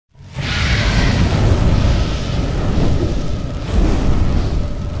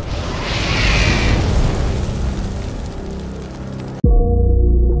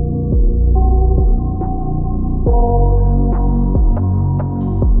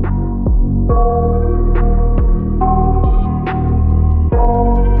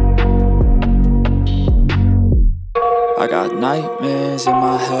nightmares in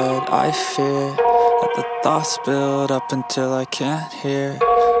my head, I fear that the thoughts build up until I can't hear,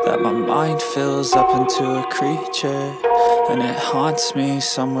 that my mind fills up into a creature, and it haunts me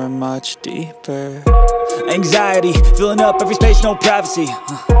somewhere much deeper. Anxiety, filling up every space, no privacy.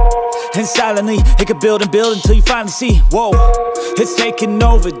 And silently, it could build and build until you finally see, whoa, it's taking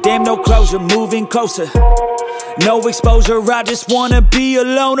over, damn, no closure, moving closer. No exposure, I just wanna be a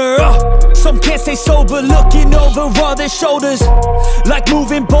loner. Some can't stay sober, looking over all their shoulders, like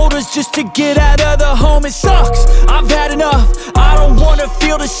moving boulders just to get out of the home. It sucks, I've had enough, I don't wanna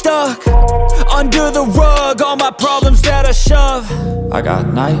feel the stuck under the rug, all my problems that I shove. I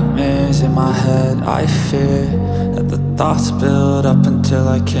got nightmares in my head, I fear that the thoughts build up until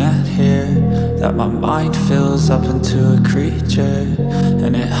I can't hear, that my mind fills up into a creature,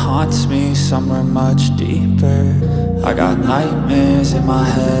 and it haunts me somewhere much deeper. I got nightmares in my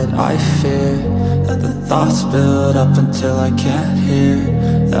head, I fear that the thoughts build up until I can't hear,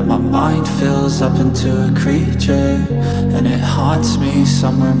 that my mind fills up into a creature, and it haunts me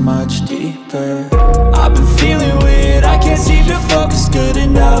somewhere much deeper. I've been feeling weird, I can't seem to focus good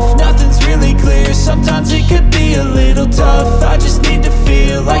enough, nothing's really clear, sometimes it could be a little tough. I just need to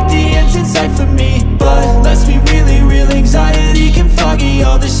feel like the end's in sight for me, but let's be really real, anxiety can foggy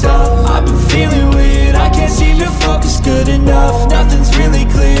all this stuff. I've been feeling weird, I can't seem to focus good enough, nothing's really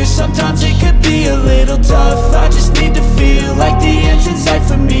clear, sometimes it could be a little tough. I just need to feel like the end's in sight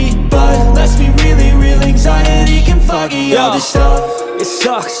for me, but let's be really real, anxiety can foggy all this stuff. It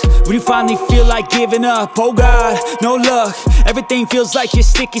sucks when you finally feel like giving up. Oh God, no luck, everything feels like you're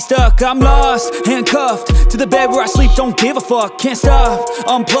sticky stuck. I'm lost, handcuffed to the bed where I sleep, don't give a fuck. Can't stop,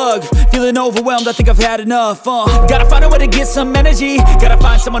 unplug, feeling overwhelmed, I think I've had enough. Gotta find a way to get some energy, gotta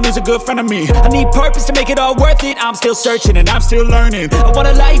find someone who's a good friend of me. I need purpose to make it all worth it, I'm still searching and I'm still learning. I want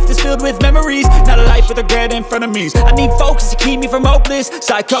a life that's filled with memories, not a life with regret in front of me. I need focus to keep me from hopeless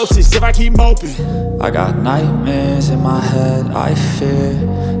psychosis if I keep moping. I got nightmares in my head, I fear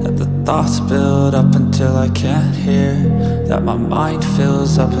that the thoughts build up until I can't hear, that my mind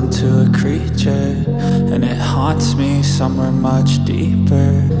fills up into a creature, and it haunts me somewhere much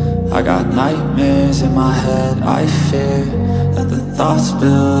deeper. I got nightmares in my head, I fear that the thoughts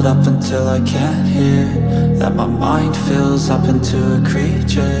build up until I can't hear, that my mind fills up into a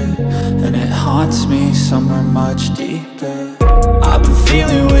creature, and it haunts me somewhere much deeper. I've been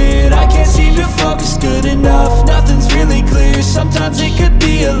feeling weird, I can't seem to focus good enough, nothing's really clear, sometimes it could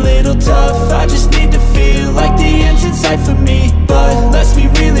be a little tough. I just need to feel like the end's in sight for me, but let's be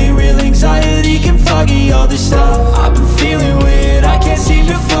really real, anxiety can foggy all this stuff.